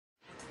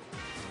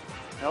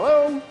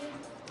Hello.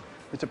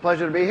 It's a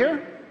pleasure to be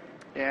here,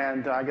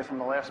 and I guess I'm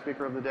the last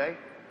speaker of the day.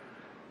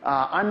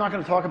 I'm not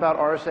going to talk about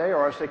RSA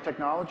or RSA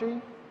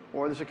technology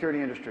or the security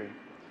industry.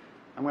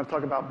 I'm going to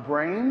talk about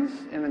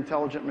brains in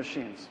intelligent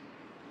machines.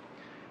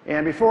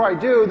 And before I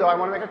do, though, I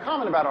want to make a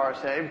comment about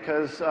RSA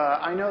because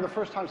I know the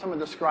first time someone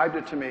described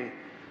it to me,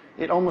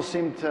 it almost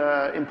seemed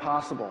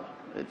impossible.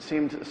 It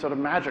seemed sort of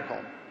magical.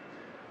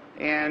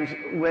 And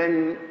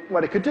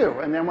what it could do.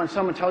 And then when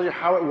someone tells you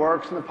how it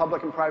works and the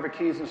public and private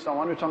keys and so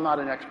on, which I'm not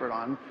an expert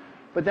on,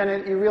 but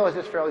then you realize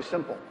it's fairly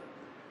simple.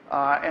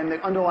 And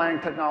the underlying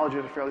technology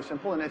is fairly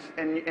simple, and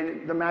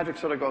the magic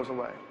sort of goes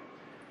away.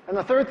 And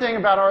the third thing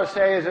about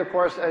RSA is, of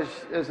course,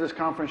 as this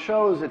conference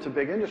shows, it's a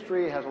big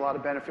industry, it has a lot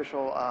of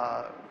beneficial,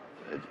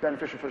 it's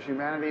beneficial for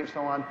humanity and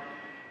so on.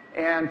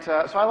 And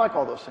so I like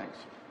all those things.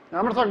 Now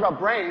I'm going to talk about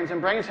brains,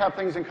 and brains have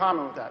things in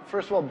common with that.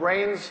 First of all,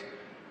 brains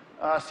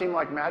seem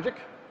like magic.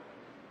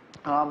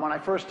 When I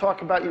first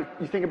talk about, you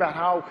think about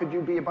how could you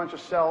be a bunch of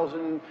cells,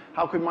 and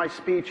how could my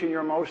speech and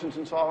your emotions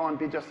and so on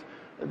be just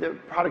the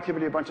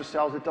productivity of a bunch of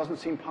cells. It doesn't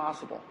seem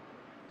possible.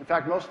 In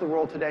fact, most of the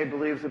world today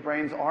believes that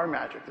brains are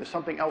magic. There's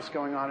something else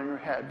going on in your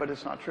head, but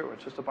it's not true.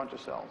 It's just a bunch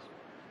of cells.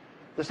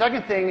 The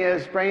second thing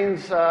is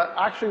brains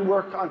actually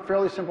work on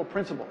fairly simple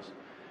principles.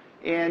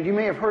 And you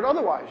may have heard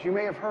otherwise. You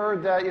may have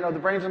heard that the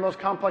brains are the most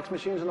complex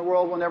machines in the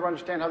world. We'll never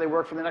understand how they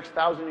work for the next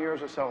 1,000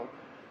 years or so.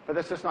 But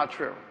that's just not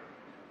true.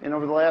 And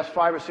over the last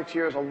 5 or 6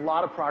 years, a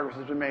lot of progress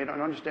has been made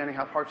on understanding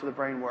how parts of the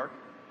brain work.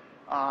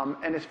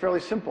 And it's fairly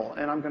simple,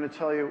 and I'm going to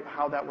tell you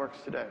how that works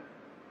today.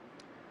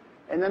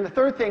 And then the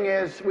third thing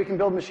is we can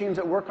build machines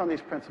that work on these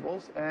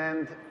principles,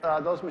 and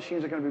those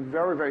machines are going to be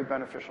very, very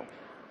beneficial.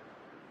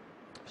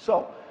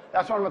 So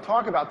that's what I'm going to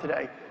talk about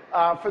today.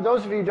 For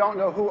those of you who don't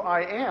know who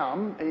I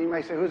am, and you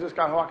may say, who's this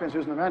guy Hawkins,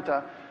 who's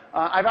Naventa?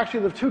 I've actually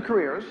lived 2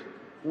 careers,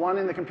 one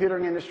in the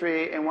computing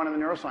industry and one in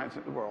the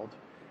neuroscience world.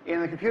 In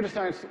the computer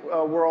science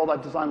world,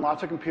 I've designed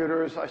lots of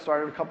computers. I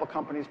started a couple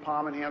companies,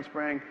 Palm and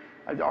Handspring.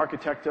 I'm the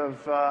architect of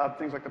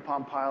things like the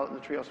Palm Pilot and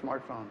the Trio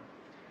smartphone.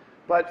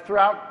 But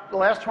throughout the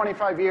last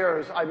 25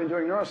 years, I've been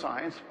doing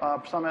neuroscience.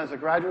 Some as a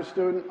graduate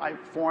student. I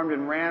formed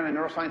and ran a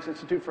neuroscience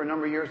institute for a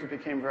number of years. It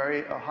became a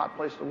very hot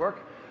place to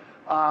work.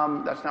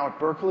 That's now at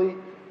Berkeley.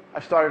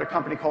 I started a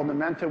company called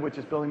Naventa, which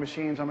is building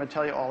machines. I'm going to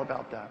tell you all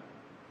about that.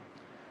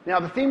 Now,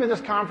 the theme of this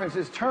conference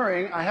is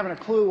Turing. I haven't a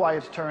clue why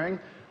it's Turing.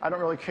 I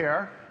don't really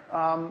care.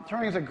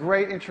 Turing is a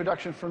great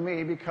introduction for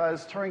me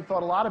because Turing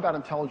thought a lot about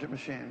intelligent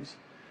machines.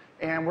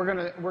 And we're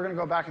going to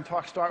go back and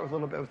start with a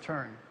little bit with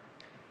Turing.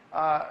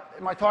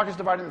 My talk is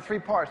divided into 3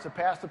 parts, the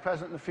past, the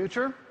present, and the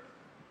future.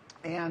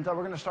 And we're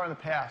going to start in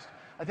the past.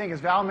 I think, as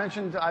Val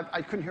mentioned,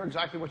 I couldn't hear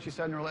exactly what she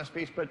said in her last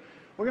speech, but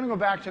we're going to go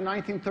back to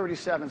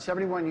 1937,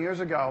 71 years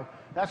ago.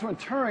 That's when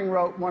Turing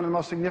wrote one of the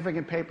most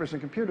significant papers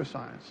in computer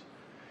science.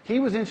 He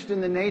was interested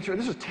in the nature,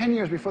 this was 10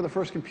 years before the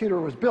first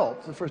computer was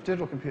built, the first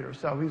digital computer,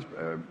 so he's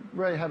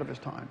really ahead of his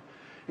time.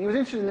 And he was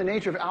interested in the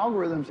nature of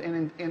algorithms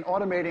and in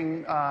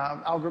automating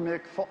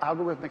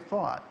algorithmic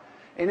thought.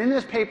 And in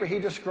this paper, he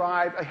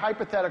described a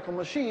hypothetical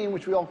machine,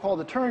 which we all call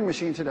the Turing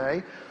machine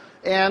today.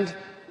 And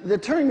the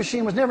Turing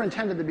machine was never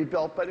intended to be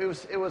built, but it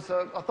was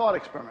a thought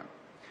experiment.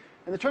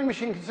 And the Turing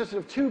machine consisted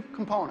of 2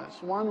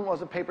 components. One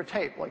was a paper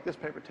tape, like this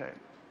paper tape.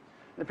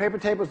 The paper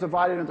tape was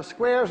divided into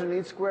squares, and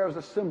each square was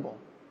a symbol.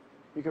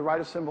 You could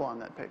write a symbol on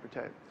that paper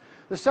tape.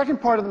 The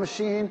second part of the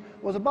machine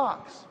was a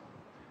box.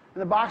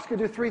 And the box could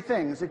do 3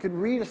 things. It could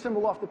read a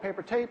symbol off the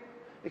paper tape,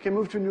 it could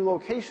move to a new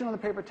location on the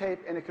paper tape,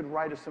 and it could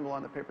write a symbol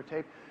on the paper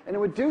tape. And it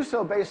would do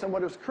so based on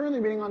what it was currently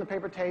reading on the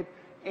paper tape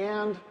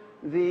and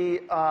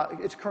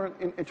its current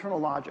internal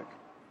logic.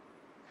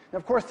 Now,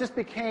 of course, this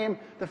became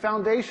the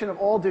foundation of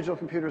all digital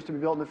computers to be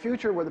built in the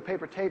future, where the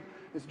paper tape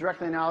is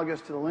directly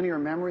analogous to the linear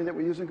memory that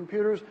we use in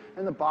computers,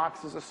 and the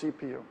box is a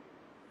CPU.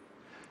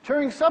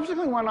 Turing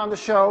subsequently went on to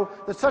show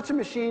that such a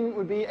machine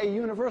would be a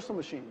universal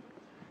machine.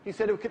 He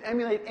said it could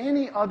emulate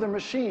any other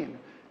machine.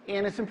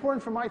 And it's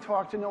important for my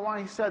talk to know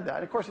why he said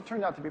that. Of course, it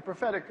turned out to be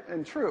prophetic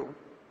and true,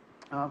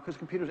 because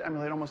computers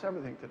emulate almost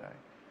everything today.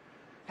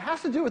 It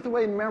has to do with the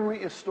way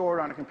memory is stored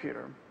on a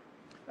computer,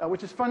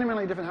 which is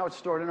fundamentally different how it's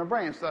stored in our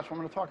brains, so that's why I'm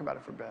going to talk about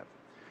it for a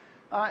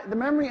bit. The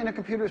memory in a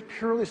computer is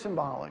purely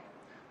symbolic.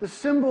 The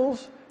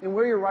symbols and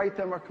where you write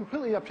them are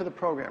completely up to the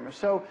programmer.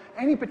 So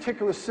any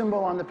particular symbol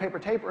on the paper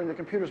tape or in the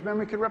computer's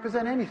memory could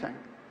represent anything.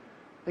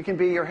 It can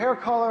be your hair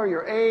color,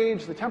 your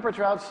age, the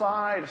temperature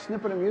outside, a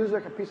snippet of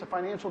music, a piece of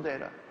financial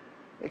data.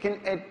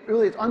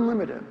 Really, it's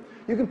unlimited.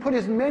 You can put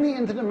as many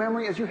into the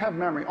memory as you have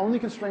memory, only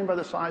constrained by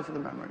the size of the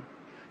memory.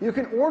 You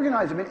can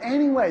organize them in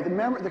any way.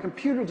 The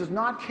computer does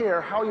not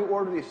care how you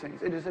order these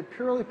things. It is a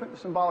purely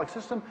symbolic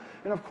system.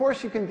 And of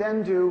course, you can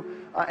then do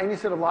any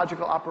set of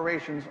logical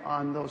operations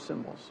on those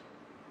symbols.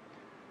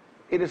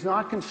 It is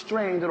not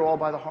constrained at all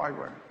by the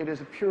hardware. It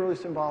is a purely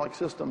symbolic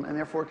system, and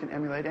therefore it can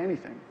emulate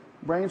anything.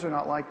 Brains are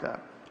not like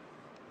that.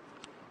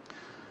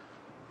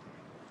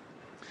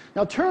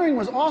 Now, Turing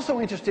was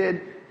also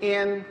interested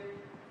in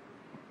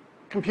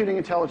computing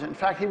intelligence. In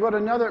fact, he wrote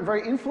another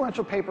very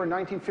influential paper in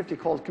 1950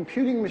 called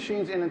Computing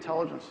Machines in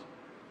Intelligence.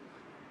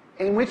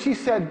 in which he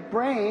said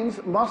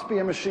brains must be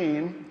a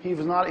machine. He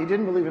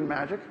didn't believe in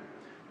magic.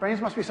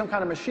 Brains must be some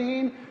kind of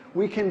machine.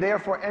 We can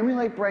therefore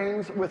emulate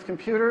brains with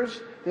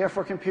computers.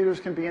 Therefore, computers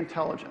can be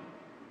intelligent.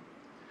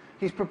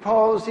 He's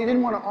proposed, he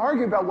didn't want to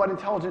argue about what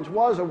intelligence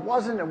was or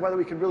wasn't and whether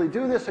we could really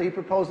do this, so he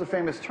proposed the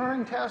famous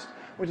Turing test,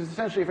 which is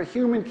essentially if a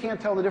human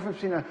can't tell the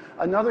difference between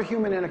another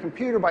human and a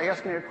computer by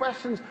asking it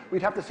questions,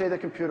 we'd have to say the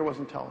computer was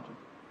intelligent.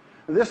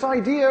 This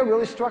idea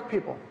really struck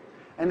people,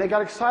 and they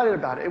got excited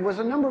about it. It was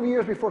a number of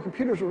years before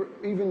computers were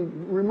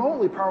even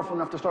remotely powerful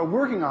enough to start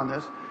working on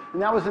this,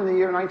 and that was in the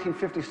year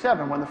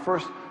 1957 when the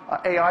first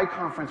AI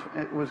conference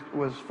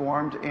was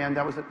formed, and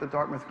that was at the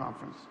Dartmouth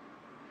conference.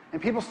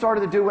 And people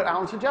started to do what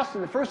Alan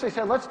suggested. At first they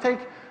said, let's take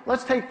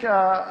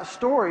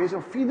stories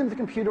and feed them to the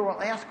computer,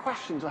 or ask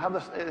questions, or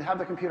have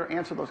the computer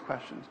answer those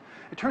questions.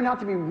 It turned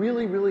out to be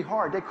really, really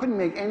hard. They couldn't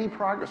make any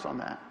progress on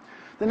that.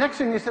 The next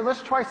thing they said,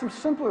 let's try some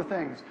simpler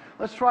things.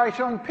 Let's try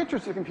showing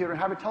pictures to the computer and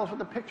have it tell us what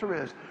the picture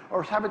is,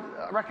 or have it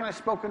recognize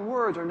spoken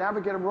words, or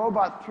navigate a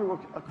robot through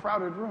a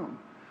crowded room.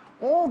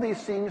 All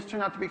these things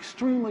turned out to be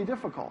extremely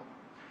difficult.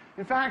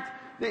 In fact,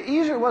 the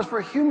easier it was for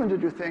a human to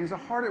do things, the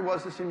harder it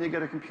was to seem to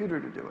get a computer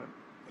to do it.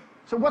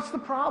 So what's the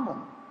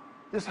problem?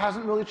 This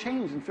hasn't really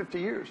changed in 50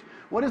 years.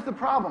 What is the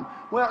problem?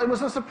 Well, it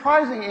was a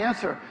surprising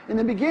answer. In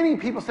the beginning,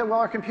 people said, well,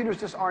 our computers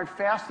just aren't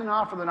fast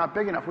enough or they're not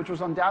big enough, which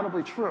was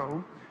undoubtedly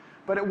true,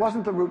 but it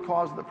wasn't the root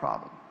cause of the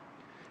problem.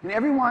 And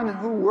everyone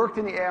who worked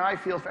in the AI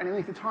field for any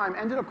length of time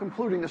ended up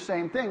concluding the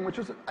same thing, which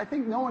was, I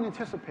think, no one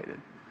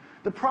anticipated.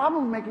 The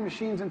problem of making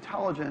machines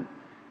intelligent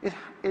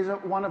is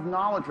one of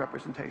knowledge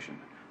representation.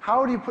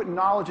 How do you put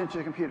knowledge into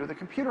the computer? The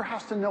computer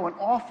has to know an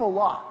awful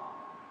lot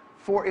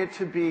for it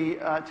to be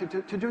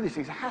to do these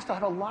things. It has to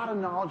have a lot of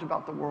knowledge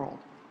about the world.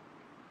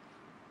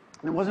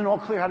 And it wasn't all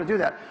clear how to do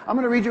that. I'm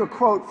going to read you a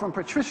quote from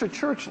Patricia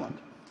Churchland.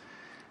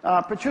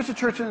 Patricia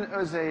Churchland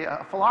was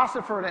a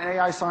philosopher and an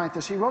AI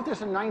scientist. She wrote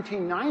this in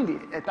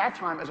 1990, at that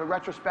time, as a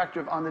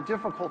retrospective on the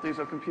difficulties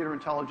of computer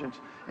intelligence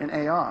in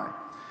AI.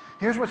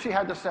 Here's what she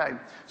had to say.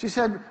 She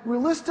said,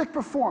 realistic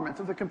performance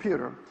of the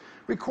computer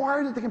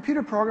required that the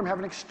computer program have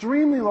an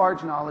extremely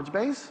large knowledge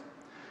base.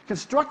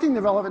 Constructing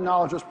the relevant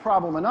knowledge was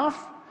problem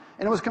enough,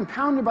 and it was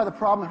compounded by the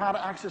problem of how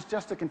to access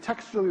just the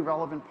contextually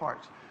relevant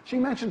parts. She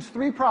mentions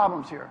three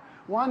problems here.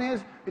 One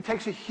is it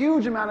takes a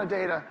huge amount of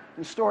data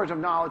and storage of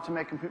knowledge to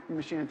make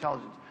machine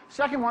intelligence.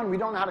 Second one, we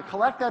don't know how to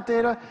collect that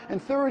data.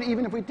 And third,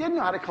 even if we did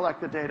know how to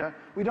collect the data,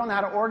 we don't know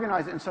how to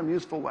organize it in some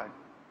useful way.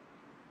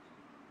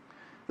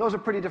 Those are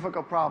pretty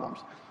difficult problems.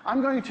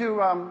 I'm going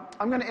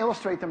to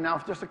illustrate them now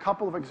with just a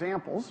couple of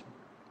examples.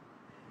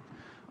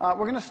 We're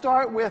going to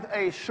start with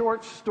a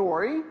short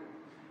story.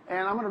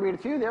 And I'm going to read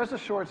it to you. There's a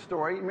short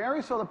story.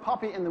 Mary saw the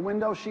puppy in the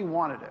window. She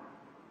wanted it.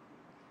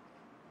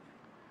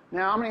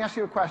 Now, I'm going to ask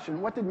you a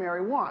question. What did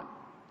Mary want?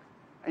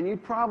 And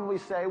you'd probably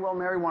say, well,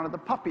 Mary wanted the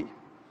puppy.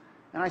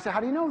 And I said, how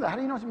do you know that? How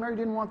do you know that Mary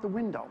didn't want the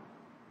window?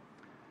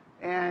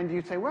 And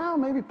you'd say, well,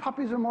 maybe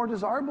puppies are more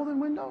desirable than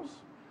windows.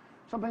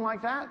 Something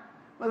like that.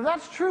 Well, if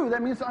that's true,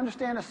 that means to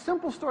understand a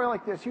simple story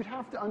like this, you'd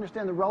have to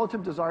understand the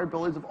relative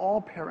desirabilities of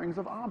all pairings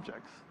of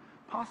objects.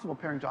 Possible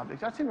pairings of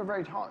objects. That seemed a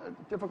very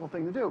difficult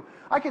thing to do.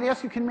 I could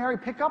ask you, can Mary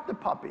pick up the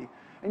puppy?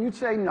 And you'd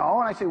say no,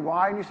 and I'd say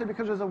why? And you say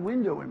because there's a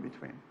window in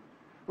between,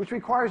 which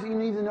requires that you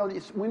need to know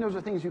that windows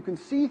are things you can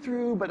see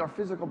through but are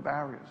physical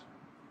barriers.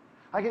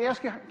 I could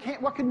ask you,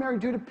 what could Mary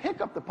do to pick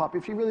up the puppy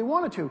if she really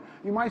wanted to?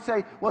 You might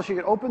say, well, she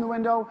could open the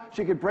window,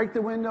 she could break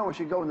the window, or she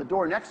could go in the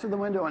door next to the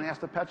window and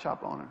ask the pet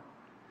shop owner.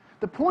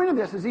 The point of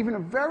this is even a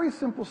very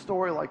simple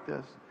story like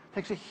this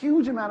takes a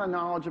huge amount of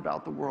knowledge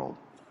about the world.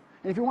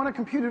 And if you want a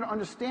computer to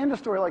understand a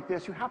story like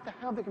this, you have to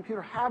have the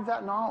computer have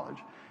that knowledge.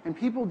 And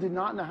people did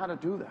not know how to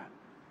do that.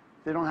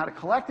 They don't know how to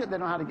collect it. They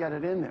don't know how to get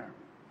it in there.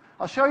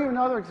 I'll show you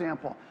another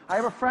example. I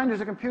have a friend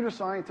who's a computer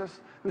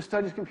scientist who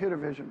studies computer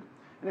vision.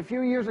 And a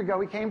few years ago,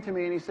 he came to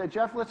me and he said,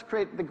 Jeff, let's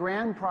create the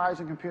grand prize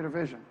in computer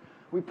vision.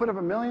 We put up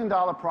 $1 million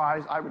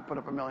prize. I would put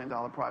up $1 million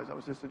prize. That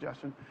was his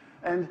suggestion.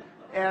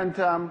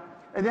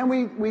 And then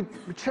we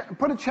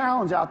put a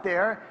challenge out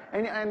there,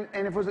 and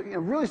it was a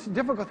really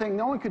difficult thing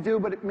no one could do,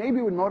 but it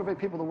maybe would motivate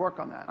people to work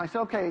on that. I said,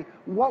 okay,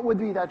 what would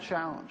be that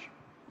challenge?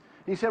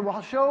 He said, well,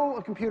 I'll show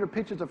a computer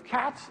pictures of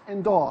cats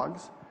and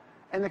dogs,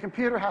 and the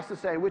computer has to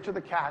say which are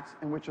the cats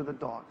and which are the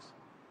dogs.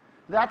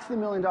 That's the $1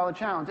 million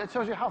challenge. That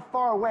shows you how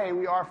far away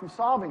we are from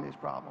solving these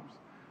problems.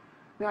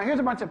 Now, here's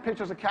a bunch of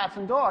pictures of cats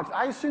and dogs.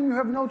 I assume you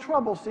have no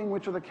trouble seeing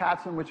which are the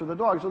cats and which are the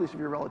dogs, at least if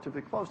you're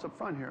relatively close up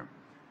front here.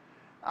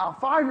 A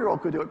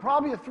 5-year-old could do it.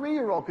 Probably a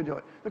 3-year-old could do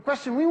it. The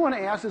question we want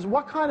to ask is,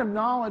 what kind of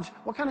knowledge,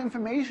 what kind of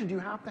information do you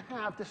have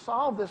to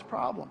solve this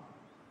problem?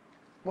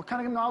 What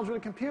kind of knowledge would a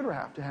computer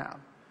have to have?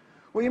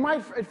 Well, you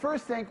might at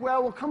first think,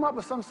 well, we'll come up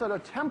with some sort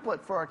of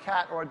template for a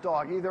cat or a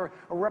dog, either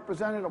a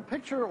representative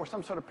picture or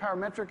some sort of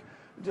parametric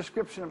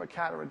description of a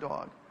cat or a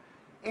dog.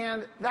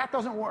 And that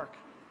doesn't work.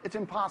 It's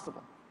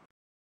impossible.